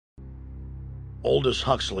Aldous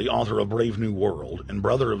Huxley, author of Brave New World and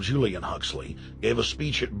brother of Julian Huxley, gave a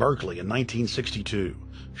speech at Berkeley in 1962,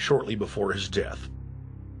 shortly before his death.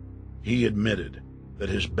 He admitted that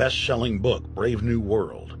his best-selling book, Brave New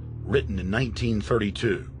World, written in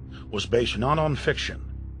 1932, was based not on fiction,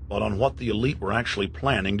 but on what the elite were actually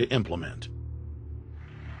planning to implement.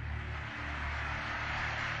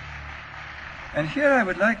 And here I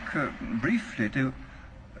would like briefly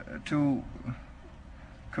to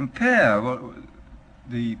compare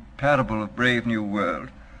the parable of Brave New World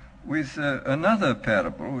with another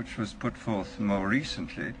parable which was put forth more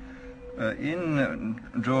recently in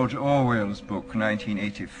George Orwell's book,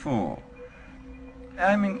 1984.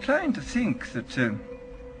 I'm inclined to think that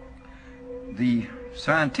the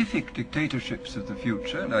scientific dictatorships of the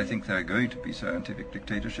future, and I think there are going to be scientific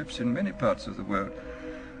dictatorships in many parts of the world,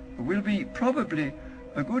 will be probably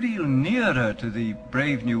a good deal nearer to the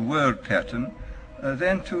Brave New World pattern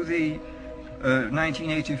than to the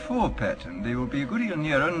 1984 pattern. They will be a good deal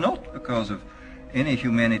nearer, not because of any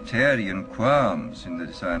humanitarian qualms in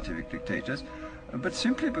the scientific dictators, but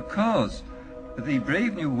simply because the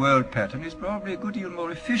Brave New World pattern is probably a good deal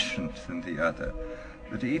more efficient than the other.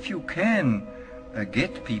 That if you can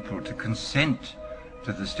get people to consent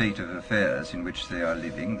to the state of affairs in which they are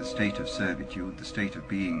living, the state of servitude, the state of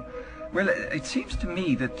being, well, it seems to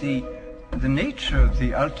me that the nature of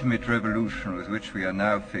the ultimate revolution with which we are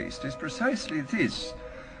now faced is precisely this,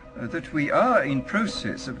 that we are in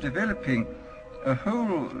process of developing a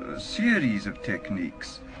whole series of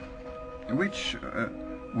techniques which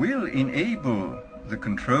will enable the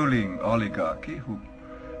controlling oligarchy, who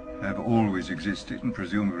have always existed and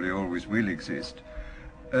presumably always will exist,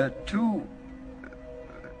 to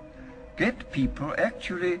get people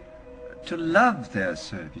actually to love their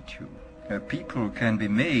servitude. People can be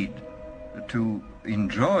made to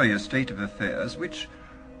enjoy a state of affairs which,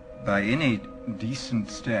 by any decent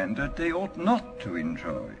standard, they ought not to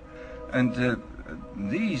enjoy. And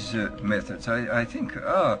these methods, I think,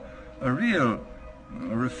 are a real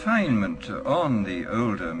refinement on the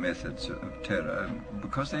older methods of terror,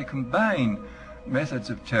 because they combine methods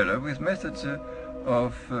of terror with methods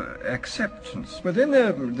of acceptance. But then there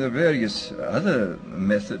are various other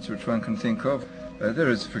methods which one can think of. There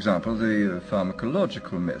is, for example, the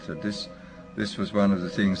pharmacological method. This was one of the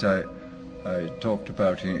things I talked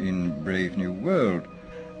about in Brave New World.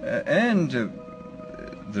 And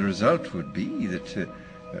the result would be that,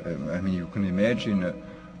 I mean, you can imagine a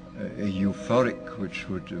euphoric which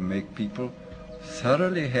would make people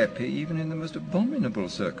thoroughly happy even in the most abominable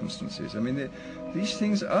circumstances. I mean, these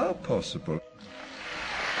things are possible.